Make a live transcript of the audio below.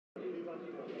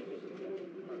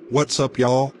What's up,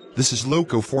 y'all? This is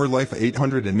Loco for Life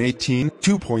 818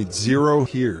 2.0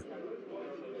 here.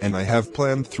 And I have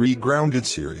planned 3 Grounded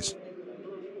series.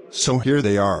 So here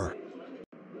they are.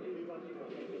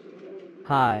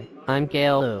 Hi, I'm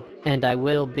Gailu, and I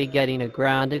will be getting a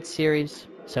Grounded series,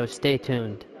 so stay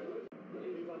tuned.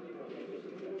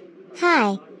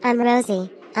 Hi, I'm Rosie.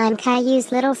 I'm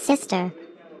Caillou's little sister.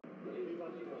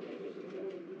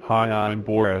 Hi, I'm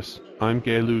Boris. I'm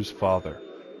Gailu's father.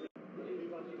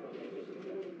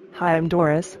 Hi, I'm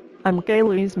Doris. I'm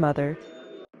Gailu's mother.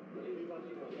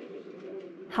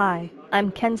 Hi,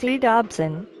 I'm Kenzie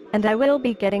Dobson, and I will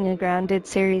be getting a Grounded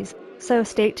series, so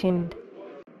stay tuned.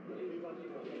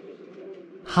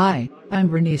 Hi, I'm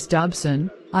Bernice Dobson.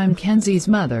 I'm Kenzie's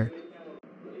mother.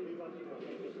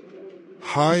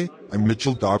 Hi, I'm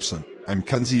Mitchell Dobson. I'm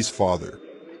Kenzie's father.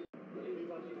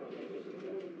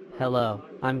 Hello,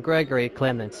 I'm Gregory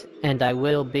Clements, and I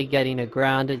will be getting a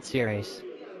Grounded series,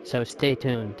 so stay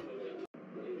tuned.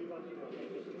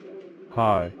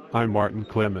 Hi, I'm Martin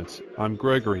Clements. I'm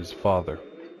Gregory's father.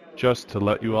 Just to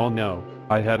let you all know,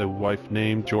 I had a wife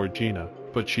named Georgina,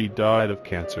 but she died of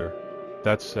cancer.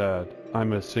 That's sad.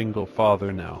 I'm a single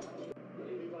father now.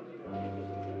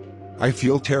 I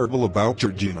feel terrible about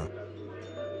Georgina.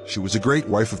 She was a great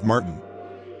wife of Martin.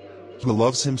 He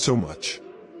loves him so much.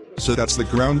 So that's the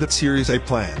Grounded series I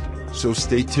planned. So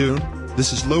stay tuned.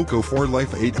 This is Loco for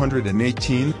Life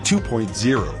 818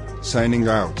 2.0, signing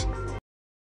out.